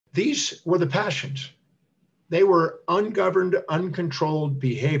These were the passions. They were ungoverned, uncontrolled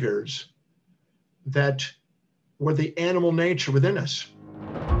behaviors that were the animal nature within us.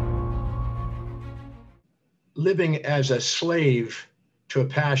 Living as a slave to a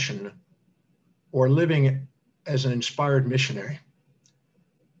passion or living as an inspired missionary.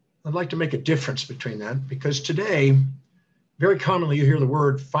 I'd like to make a difference between that, because today, very commonly you hear the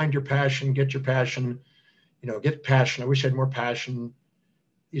word, find your passion, get your passion, get passion. I wish I had more passion,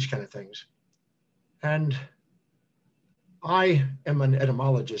 these kind of things. And I am an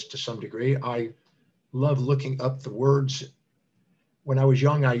etymologist to some degree. I love looking up the words. When I was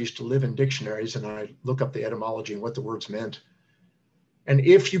young, I used to live in dictionaries and I look up the etymology and what the words meant. And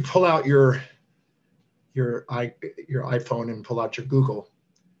if you pull out your iPhone and pull out your Google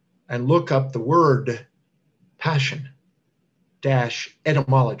and look up the word passion dash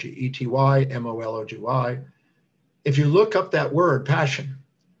etymology, etymology, if you look up that word passion,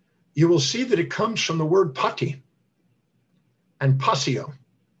 you will see that it comes from the word pati and passio,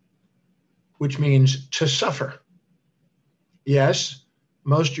 which means to suffer. Yes,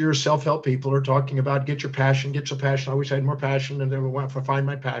 most of your self-help people are talking about get your passion, get some passion. I wish I had more passion, and then we want to find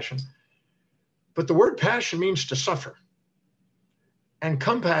my passion. But the word passion means to suffer. And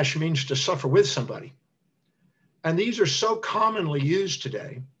compassion means to suffer with somebody. And these are so commonly used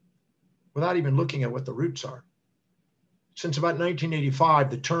today without even looking at what the roots are. Since about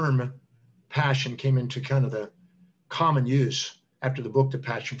 1985, the term passion came into kind of the common use after the book, The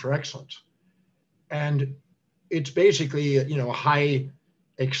Passion for Excellence. And it's basically, a high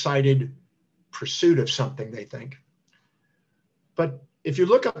excited pursuit of something, they think. But if you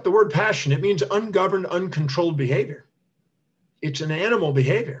look up the word passion, it means ungoverned, uncontrolled behavior. It's an animal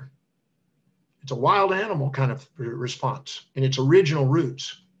behavior. It's a wild animal kind of response in its original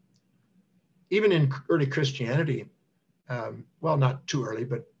roots. Even in early Christianity, well, not too early,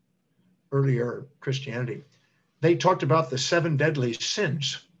 but earlier Christianity, they talked about the 7 deadly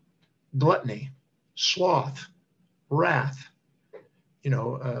sins: gluttony, sloth, wrath,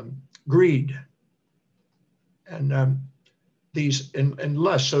 greed, and and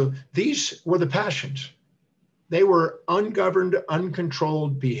lust. So these were the passions. They were ungoverned,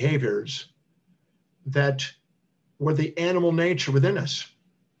 uncontrolled behaviors that were the animal nature within us.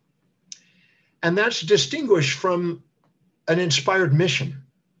 And that's distinguished from an inspired mission.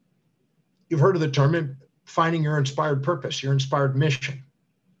 You've heard of the term finding your inspired purpose, your inspired mission.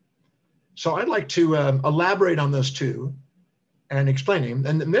 So I'd like to elaborate on those two and explain them.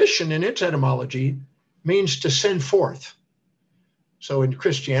 And the mission in its etymology means to send forth. So in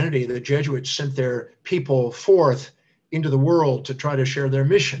Christianity, the Jesuits sent their people forth into the world to try to share their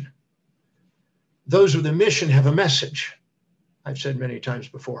mission. Those with a mission have a message, I've said many times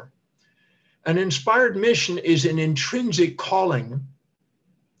before. An inspired mission is an intrinsic calling,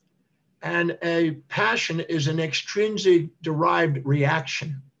 and a passion is an extrinsic derived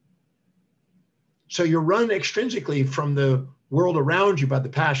reaction. So you're run extrinsically from the world around you by the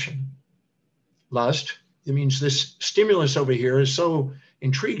passion. Lust, it means this stimulus over here is so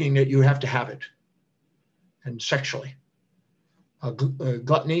intriguing that you have to have it. And sexually.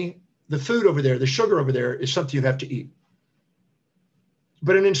 Gluttony, the food over there, the sugar over there is something you have to eat.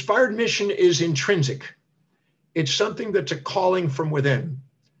 But an inspired mission is intrinsic. It's something that's a calling from within.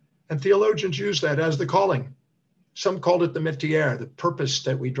 And theologians use that as the calling. Some called it the métier, the purpose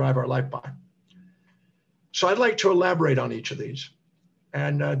that we drive our life by. So I'd like to elaborate on each of these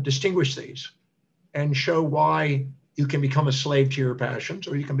and distinguish these and show why you can become a slave to your passions,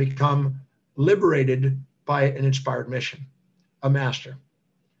 or you can become liberated by an inspired mission, a master.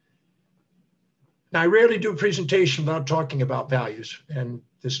 Now, I rarely do a presentation without talking about values, and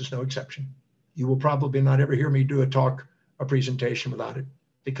this is no exception. You will probably not ever hear me do a presentation without it,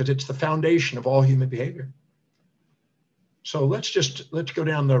 because it's the foundation of all human behavior. So let's go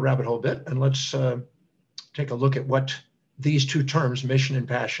down the rabbit hole a bit, and let's take a look at what these two terms, mission and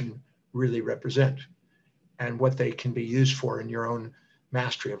passion, really represent and what they can be used for in your own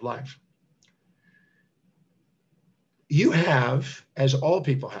mastery of life. You have, as all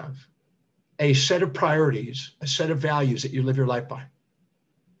people have, a set of priorities, a set of values that you live your life by.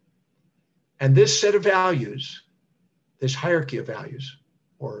 And this set of values, this hierarchy of values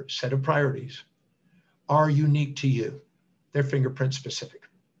or set of priorities, are unique to you. They're fingerprint specific.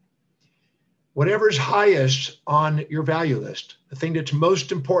 Whatever's highest on your value list, the thing that's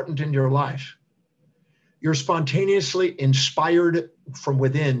most important in your life, you're spontaneously inspired from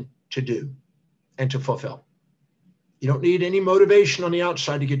within to do and to fulfill. You don't need any motivation on the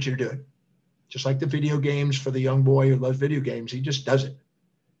outside to get you to do it. Just like the video games for the young boy who loves video games, he just does it.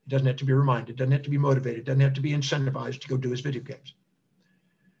 He doesn't have to be reminded, doesn't have to be motivated, doesn't have to be incentivized to go do his video games.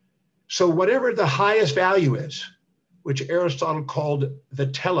 So whatever the highest value is, which Aristotle called the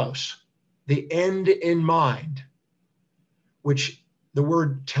telos, the end in mind, which the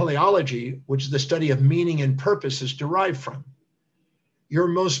word teleology, which is the study of meaning and purpose, is derived from. Your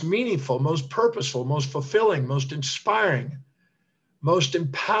most meaningful, most purposeful, most fulfilling, most inspiring, most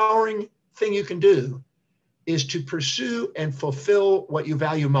empowering thing you can do is to pursue and fulfill what you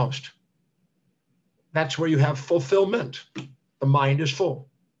value most. That's where you have fulfillment. The mind is full.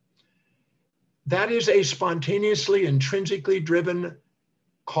 That is a spontaneously, intrinsically driven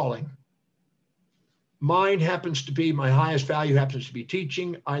calling. Mine happens to be, my highest value happens to be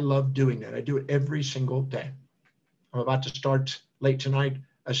teaching. I love doing that. I do it every single day. I'm about to start late tonight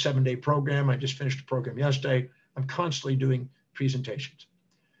a 7-day program. I just finished a program yesterday. I'm constantly doing presentations.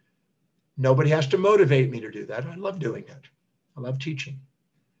 Nobody has to motivate me to do that. I love doing it. I love teaching.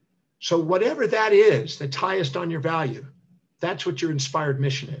 So whatever that is, that's highest on your value, that's what your inspired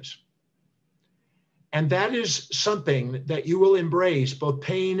mission is. And that is something that you will embrace both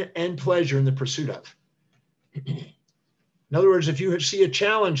pain and pleasure in the pursuit of. In other words, if you see a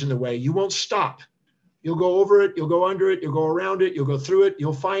challenge in the way, you won't stop. You'll go over it, you'll go under it, you'll go around it, you'll go through it.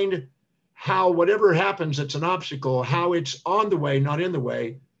 You'll find how whatever happens that's an obstacle, how it's on the way, not in the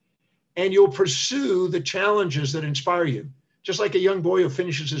way. And you'll pursue the challenges that inspire you. Just like a young boy who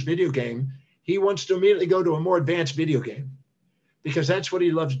finishes his video game, he wants to immediately go to a more advanced video game because that's what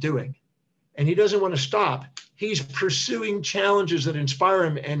he loves doing. And he doesn't want to stop. He's pursuing challenges that inspire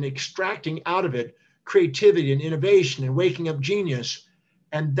him and extracting out of it creativity and innovation and waking up genius.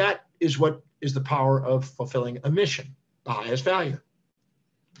 And that is what is the power of fulfilling a mission, the highest value.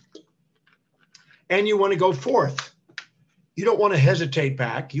 And you want to go forth. You don't want to hesitate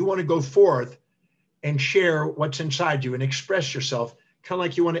back. You want to go forth and share what's inside you and express yourself, kind of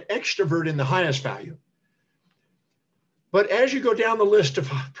like you want to extrovert in the highest value. But as you go down the list of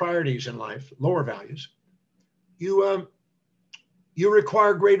priorities in life, lower values, you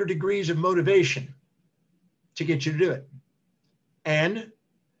require greater degrees of motivation to get you to do it. And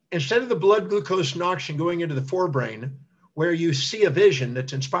instead of the blood glucose and oxygen going into the forebrain, where you see a vision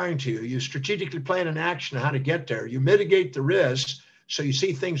that's inspiring to you, you strategically plan an action on how to get there, you mitigate the risks, so you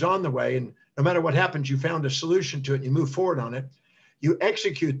see things on the way, and no matter what happens, you found a solution to it and you move forward on it. You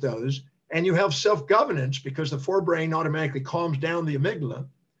execute those, and you have self-governance because the forebrain automatically calms down the amygdala.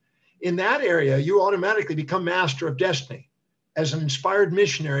 In that area, you automatically become master of destiny. As an inspired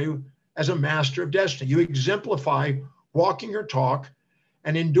missionary, as a master of destiny, you exemplify walking your talk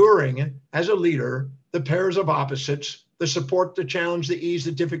and enduring as a leader the pairs of opposites, the support, the challenge, the ease,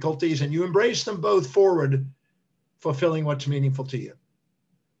 the difficulties, and you embrace them both forward, fulfilling what's meaningful to you.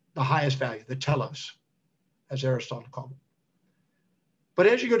 The highest value, the telos, as Aristotle called it. But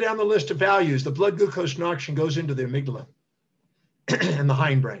as you go down the list of values, the blood glucose and oxygen goes into the amygdala and the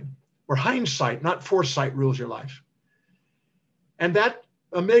hindbrain, where hindsight, not foresight, rules your life. And that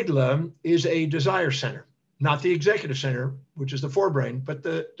amygdala is a desire center, not the executive center, which is the forebrain, but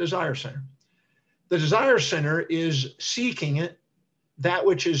the desire center. The desire center is seeking that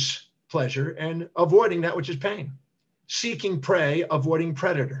which is pleasure and avoiding that which is pain. Seeking prey, avoiding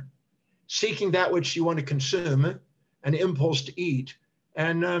predator. Seeking that which you want to consume, an impulse to eat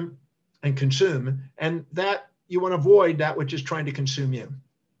and consume, and that you want to avoid that which is trying to consume you.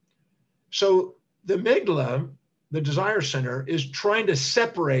 So the amygdala, the desire center, is trying to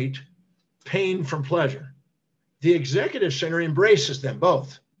separate pain from pleasure. The executive center embraces them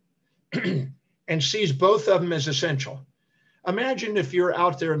both and sees both of them as essential. Imagine if you're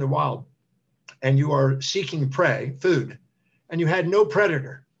out there in the wild and you are seeking prey, food, and you had no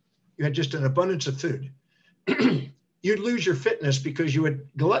predator. You had just an abundance of food. You'd lose your fitness because you would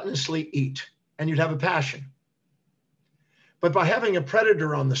gluttonously eat and you'd have a passion. But by having a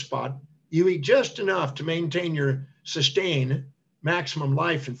predator on the spot, you eat just enough to maintain your sustain, maximum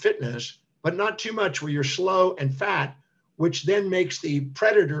life and fitness, but not too much where you're slow and fat, which then makes the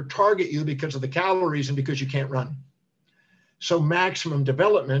predator target you because of the calories and because you can't run. So maximum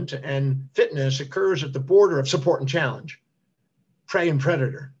development and fitness occurs at the border of support and challenge, prey and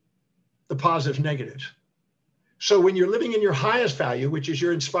predator, the positives, negatives. So when you're living in your highest value, which is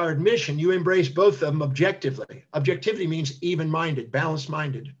your inspired mission, you embrace both of them objectively. Objectivity means even-minded,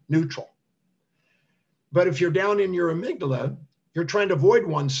 balanced-minded, neutral. But if you're down in your amygdala, you're trying to avoid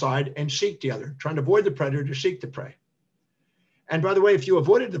one side and seek the other, trying to avoid the predator, seek the prey. And by the way, if you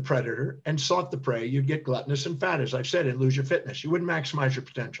avoided the predator and sought the prey, you'd get gluttonous and fat, as I've said, and lose your fitness. You wouldn't maximize your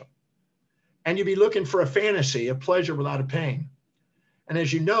potential. And you'd be looking for a fantasy, a pleasure without a pain. And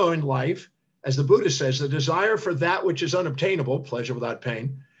as you know in life, as the Buddha says, the desire for that which is unobtainable, pleasure without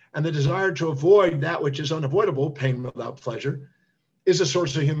pain, and the desire to avoid that which is unavoidable, pain without pleasure, is a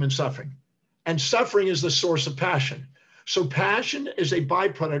source of human suffering. And suffering is the source of passion. So passion is a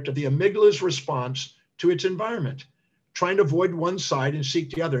byproduct of the amygdala's response to its environment, trying to avoid one side and seek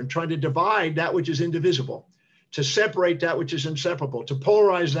the other, and trying to divide that which is indivisible, to separate that which is inseparable, to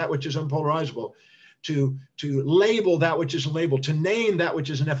polarize that which is unpolarizable, to label that which is unlabeled, to name that which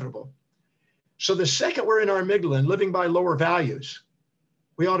is ineffable. So the second we're in our amygdala and living by lower values,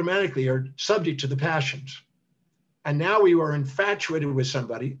 we automatically are subject to the passions. And now we are infatuated with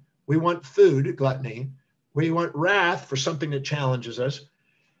somebody. We want food, gluttony. We want wrath for something that challenges us.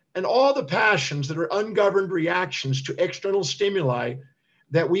 And all the passions that are ungoverned reactions to external stimuli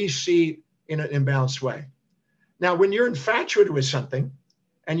that we see in an imbalanced way. Now, when you're infatuated with something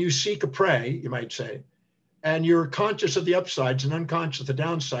and you seek a prey, you might say, and you're conscious of the upsides and unconscious of the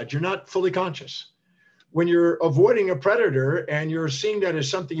downsides, you're not fully conscious. When you're avoiding a predator and you're seeing that as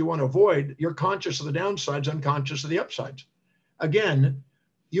something you want to avoid, you're conscious of the downsides, unconscious of the upsides. Again,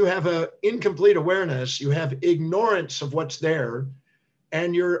 you have an incomplete awareness, you have ignorance of what's there,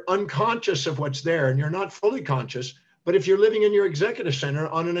 and you're unconscious of what's there, and you're not fully conscious. But if you're living in your executive center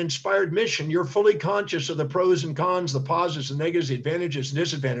on an inspired mission, you're fully conscious of the pros and cons, the positives and negatives, the advantages and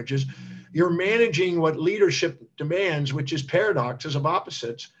disadvantages. You're managing what leadership demands, which is paradoxes of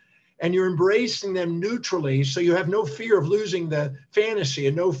opposites, and you're embracing them neutrally, so you have no fear of losing the fantasy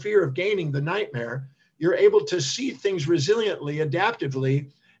and no fear of gaining the nightmare. You're able to see things resiliently, adaptively,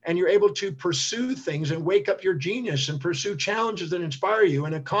 and you're able to pursue things and wake up your genius and pursue challenges that inspire you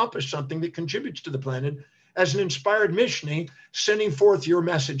and accomplish something that contributes to the planet as an inspired missionary, sending forth your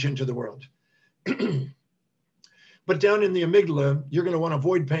message into the world. But down in the amygdala, you're going to want to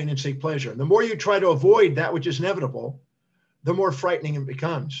avoid pain and seek pleasure. And the more you try to avoid that which is inevitable, the more frightening it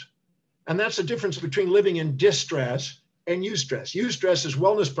becomes. And that's the difference between living in distress and eustress. Eustress is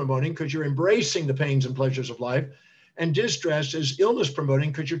wellness promoting because you're embracing the pains and pleasures of life. And distress is illness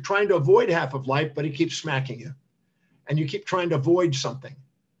promoting because you're trying to avoid half of life, but it keeps smacking you. And you keep trying to avoid something,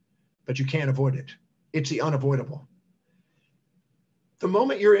 but you can't avoid it. It's the unavoidable. The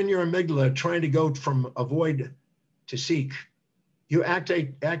moment you're in your amygdala trying to go from avoid to seek, you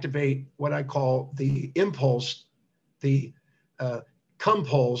activate what I call the impulse, the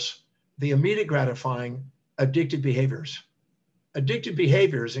compulse, the immediate gratifying addictive behaviors. Addictive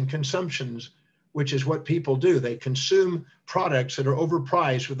behaviors and consumptions, which is what people do. They consume products that are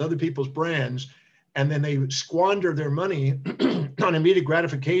overpriced with other people's brands, and then they squander their money on immediate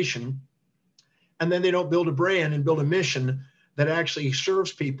gratification. And then they don't build a brand and build a mission that actually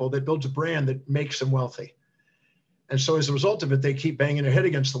serves people, that builds a brand that makes them wealthy. And so as a result of it, they keep banging their head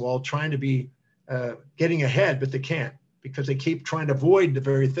against the wall, trying to be getting ahead, but they can't, because they keep trying to avoid the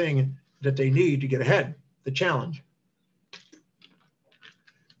very thing that they need to get ahead, the challenge.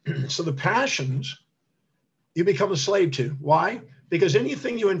 So the passions, you become a slave to. Why? Because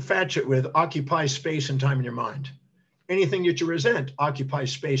anything you infatuate with occupies space and time in your mind. Anything that you resent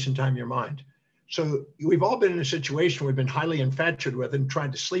occupies space and time in your mind. So we've all been in a situation we've been highly infatuated with and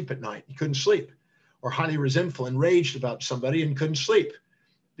tried to sleep at night. You couldn't sleep. Or highly resentful, enraged about somebody and couldn't sleep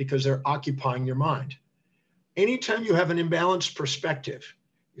because they're occupying your mind. Anytime you have an imbalanced perspective,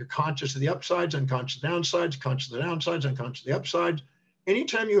 you're conscious of the upsides, unconscious of the downsides, conscious of the downsides, unconscious of the upsides.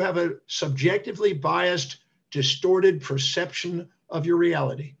 Anytime you have a subjectively biased, distorted perception of your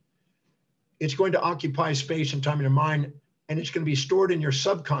reality, it's going to occupy space and time in your mind, and it's going to be stored in your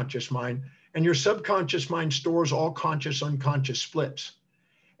subconscious mind. And your subconscious mind stores all conscious, unconscious splits.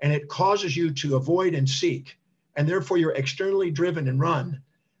 And it causes you to avoid and seek. And therefore, you're externally driven and run.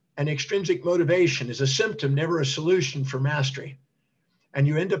 And extrinsic motivation is a symptom, never a solution for mastery. And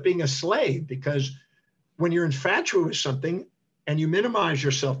you end up being a slave, because when you're infatuated with something and you minimize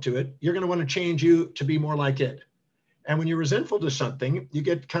yourself to it, you're going to want to change you to be more like it. And when you're resentful to something, you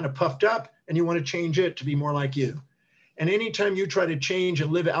get kind of puffed up and you want to change it to be more like you. And anytime you try to change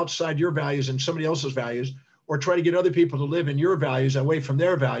and live outside your values and somebody else's values, or try to get other people to live in your values away from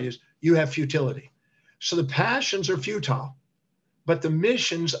their values, you have futility. So the passions are futile, but the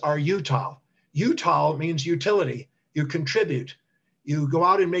missions are utile. Utile means utility. You contribute. You go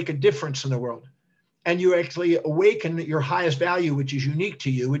out and make a difference in the world. And you actually awaken your highest value, which is unique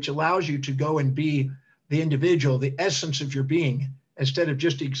to you, which allows you to go and be the individual, the essence of your being, instead of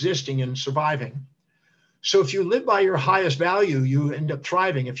just existing and surviving. So if you live by your highest value, you end up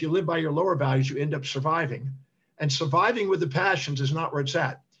thriving. If you live by your lower values, you end up surviving. And surviving with the passions is not where it's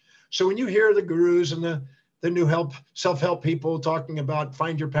at. So when you hear the gurus and the new self-help people talking about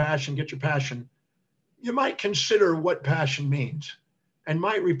find your passion, get your passion, you might consider what passion means and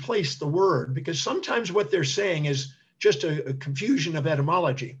might replace the word, because sometimes what they're saying is just a confusion of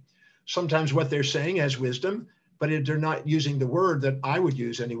etymology. Sometimes what they're saying has wisdom, but they're not using the word that I would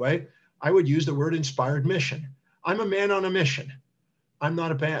use anyway. I would use the word inspired mission. I'm a man on a mission. I'm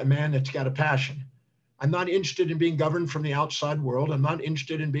not a man that's got a passion. I'm not interested in being governed from the outside world. I'm not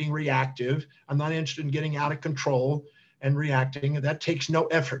interested in being reactive. I'm not interested in getting out of control and reacting. That takes no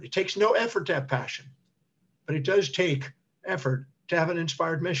effort. It takes no effort to have passion, but it does take effort to have an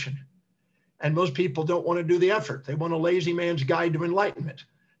inspired mission. And most people don't want to do the effort. They want a lazy man's guide to enlightenment.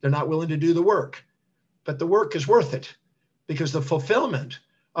 They're not willing to do the work, but the work is worth it, because the fulfillment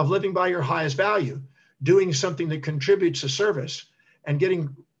of living by your highest value, doing something that contributes to service and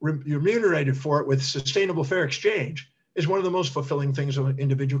getting remunerated for it with sustainable fair exchange is one of the most fulfilling things an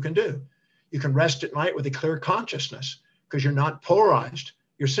individual can do. You can rest at night with a clear consciousness because you're not polarized,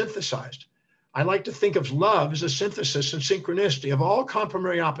 you're synthesized. I like to think of love as a synthesis and synchronicity of all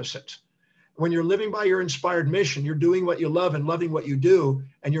complementary opposites. When you're living by your inspired mission, you're doing what you love and loving what you do,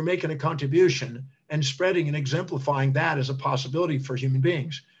 and you're making a contribution and spreading and exemplifying that as a possibility for human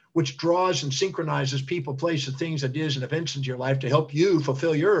beings, which draws and synchronizes people, places, things, ideas, and events into your life to help you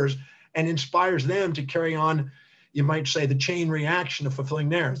fulfill yours and inspires them to carry on, you might say, the chain reaction of fulfilling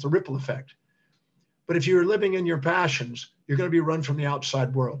theirs, the ripple effect. But if you're living in your passions, you're going to be run from the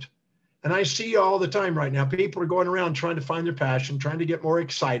outside world. And I see all the time right now, people are going around trying to find their passion, trying to get more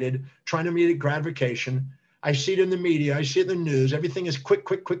excited, trying to meet gratification. I see it in the media. I see it in the news. Everything is quick,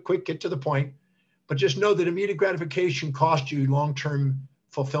 quick, quick, quick, get to the point. But just know that immediate gratification costs you long-term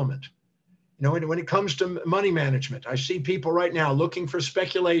fulfillment. You know, when it comes to money management, I see people right now looking for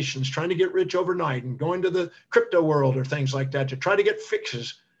speculations, trying to get rich overnight and going to the crypto world or things like that to try to get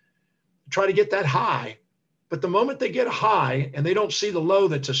fixes, try to get that high. But the moment they get a high and they don't see the low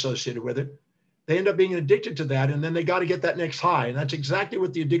that's associated with it, they end up being addicted to that. And then they got to get that next high. And that's exactly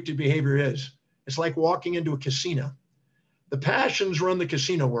what the addictive behavior is. It's like walking into a casino. The passions run the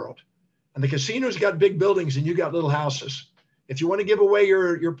casino world. And the casino's got big buildings and you got little houses. If you want to give away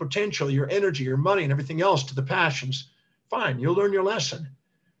your potential, your energy, your money, and everything else to the passions, fine, you'll learn your lesson.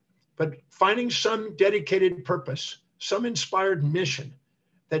 But finding some dedicated purpose, some inspired mission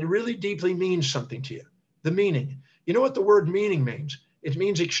that really deeply means something to you. The meaning. You know what the word meaning means? It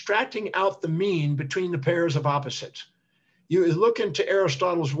means extracting out the mean between the pairs of opposites. You look into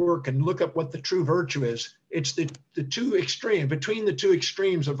Aristotle's work and look up what the true virtue is. It's the two extremes, between the two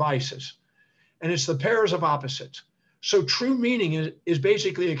extremes of vices. And it's the pairs of opposites. So true meaning is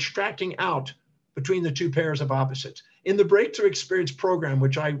basically extracting out between the two pairs of opposites. In the Breakthrough Experience program,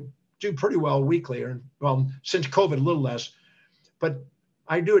 which I do pretty well weekly, or well, since COVID, a little less, but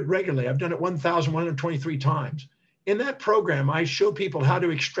I do it regularly. I've done it 1,123 times. In that program, I show people how to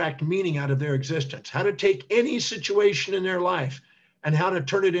extract meaning out of their existence, how to take any situation in their life and how to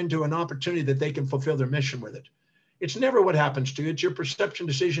turn it into an opportunity that they can fulfill their mission with it. It's never what happens to you. It's your perception,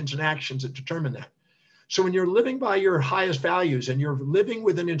 decisions, and actions that determine that. So when you're living by your highest values and you're living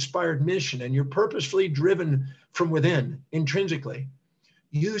with an inspired mission and you're purposefully driven from within, intrinsically,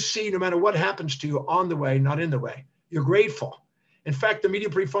 you see no matter what happens to you on the way, not in the way. You're grateful. In fact, the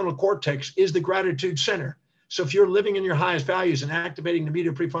medial prefrontal cortex is the gratitude center. So if you're living in your highest values and activating the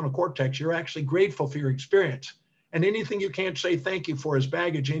medial prefrontal cortex, you're actually grateful for your experience. And anything you can't say thank you for is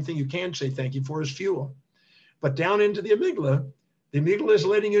baggage. Anything you can say thank you for is fuel. But down into the amygdala is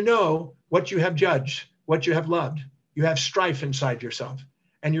letting you know what you have judged, what you have loved. You have strife inside yourself,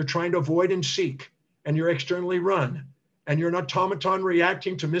 and you're trying to avoid and seek, and you're externally run, and you're an automaton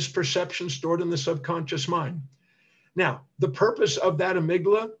reacting to misperceptions stored in the subconscious mind. Now, the purpose of that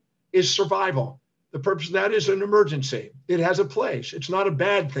amygdala is survival. The purpose of that is an emergency. It has a place. It's not a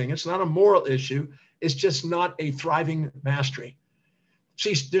bad thing. It's not a moral issue. It's just not a thriving mastery.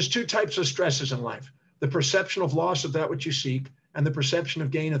 See, there's two types of stresses in life: the perception of loss of that which you seek and the perception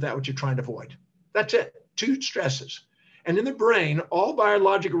of gain of that which you're trying to avoid. That's it. Two stresses. And in the brain, all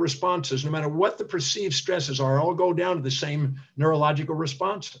biological responses, no matter what the perceived stresses are, all go down to the same neurological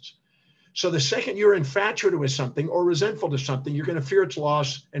responses. So the second you're infatuated with something or resentful to something, you're going to fear its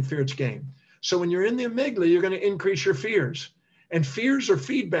loss and fear its gain. So when you're in the amygdala, you're going to increase your fears. And fears are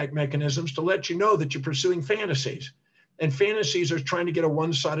feedback mechanisms to let you know that you're pursuing fantasies. And fantasies are trying to get a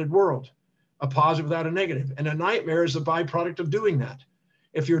one-sided world, a positive without a negative. And a nightmare is the byproduct of doing that.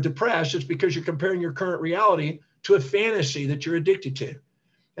 If you're depressed, it's because you're comparing your current reality to a fantasy that you're addicted to.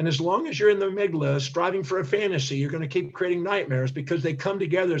 And as long as you're in the amygdala striving for a fantasy, you're going to keep creating nightmares because they come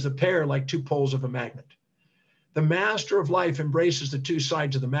together as a pair like two poles of a magnet. The master of life embraces the two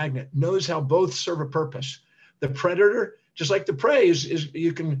sides of the magnet, knows how both serve a purpose. The predator, just like the prey, is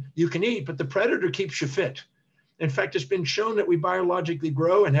you can eat, but the predator keeps you fit. In fact, it's been shown that we biologically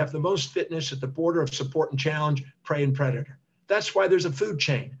grow and have the most fitness at the border of support and challenge, prey and predator. That's why there's a food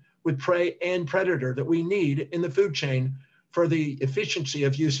chain. with prey and predator that we need in the food chain for the efficiency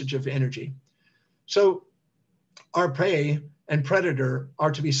of usage of energy. So our prey and predator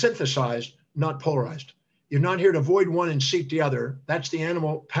are to be synthesized, not polarized. You're not here to avoid one and seek the other. That's the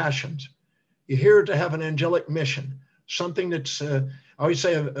animal passions. You're here to have an angelic mission, something that's, I always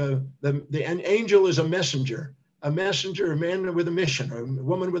say, an angel is a messenger, a man with a mission, or a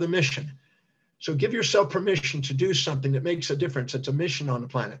woman with a mission. So give yourself permission to do something that makes a difference. It's a mission on the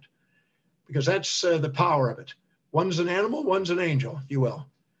planet, because that's the power of it. One's an animal, one's an angel, if you will.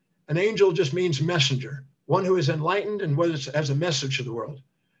 An angel just means messenger, one who is enlightened and has a message to the world.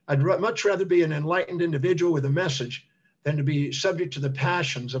 I'd much rather be an enlightened individual with a message than to be subject to the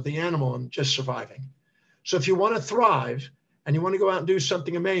passions of the animal and just surviving. So if you want to thrive and you want to go out and do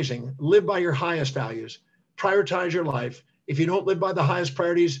something amazing, live by your highest values, prioritize your life. If you don't live by the highest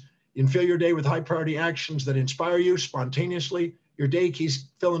priorities, you can fill your day with high priority actions that inspire you spontaneously. Your day keeps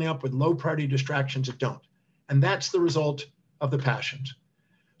filling up with low priority distractions that don't. And that's the result of the passions.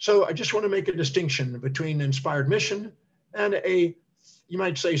 So I just want to make a distinction between inspired mission and a, you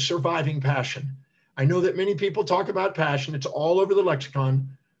might say, surviving passion. I know that many people talk about passion. It's all over the lexicon,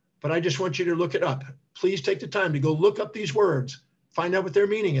 but I just want you to look it up. Please take the time to go look up these words, find out what their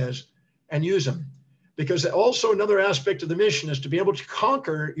meaning is, and use them. Because also another aspect of the mission is to be able to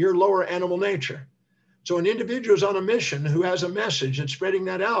conquer your lower animal nature. So an individual is on a mission who has a message and spreading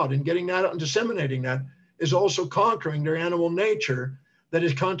that out and getting that out and disseminating that is also conquering their animal nature that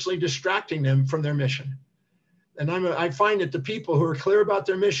is constantly distracting them from their mission. And I find that the people who are clear about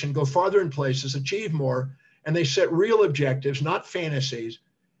their mission go farther in places, achieve more, and they set real objectives, not fantasies,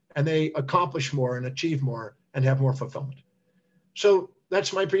 and they accomplish more and achieve more and have more fulfillment. So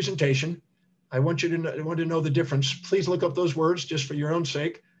that's my presentation. I want you to know the difference. Please look up those words just for your own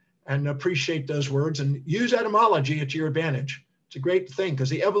sake and appreciate those words and use etymology to your advantage. It's a great thing because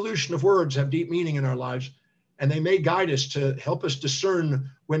the evolution of words have deep meaning in our lives, and they may guide us to help us discern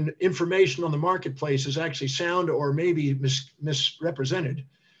when information on the marketplace is actually sound or maybe misrepresented.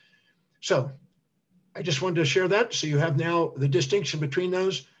 So I just wanted to share that so you have now the distinction between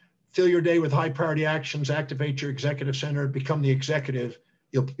those. Fill your day with high priority actions, activate your executive center, become the executive.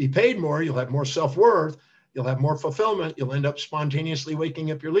 You'll be paid more, you'll have more self-worth, you'll have more fulfillment, you'll end up spontaneously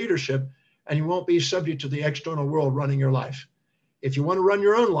waking up your leadership, and you won't be subject to the external world running your life. If you want to run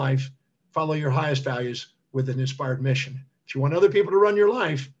your own life, follow your highest values with an inspired mission. If you want other people to run your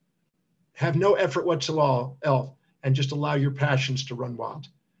life, have no effort whatsoever and just allow your passions to run wild.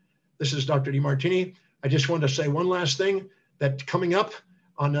 This is Dr. Demartini. I just wanted to say one last thing, that coming up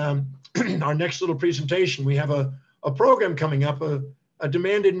on our next little presentation, we have a program coming up, a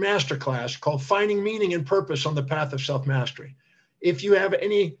demanded masterclass called Finding Meaning and Purpose on the Path of Self-Mastery. If you have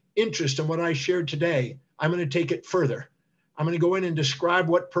any interest in what I shared today, I'm going to take it further. I'm going to go in and describe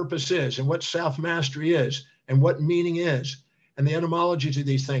what purpose is and what self-mastery is and what meaning is and the etymologies of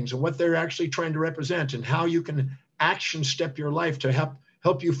these things and what they're actually trying to represent and how you can action step your life to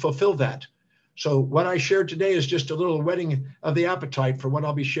help you fulfill that. So what I shared today is just a little whetting of the appetite for what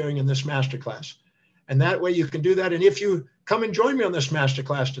I'll be sharing in this masterclass. And that way you can do that. And if you come and join me on this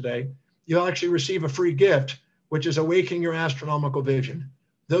masterclass today, you'll actually receive a free gift, which is Awakening Your Astronomical Vision.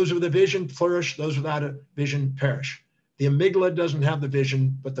 Those with a vision flourish, those without a vision perish. The amygdala doesn't have the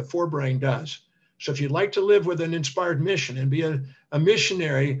vision, but the forebrain does. So if you'd like to live with an inspired mission and be a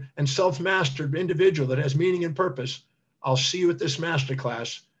missionary and self-mastered individual that has meaning and purpose, I'll see you at this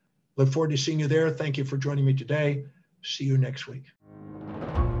masterclass. Look forward to seeing you there. Thank you for joining me today. See you next week.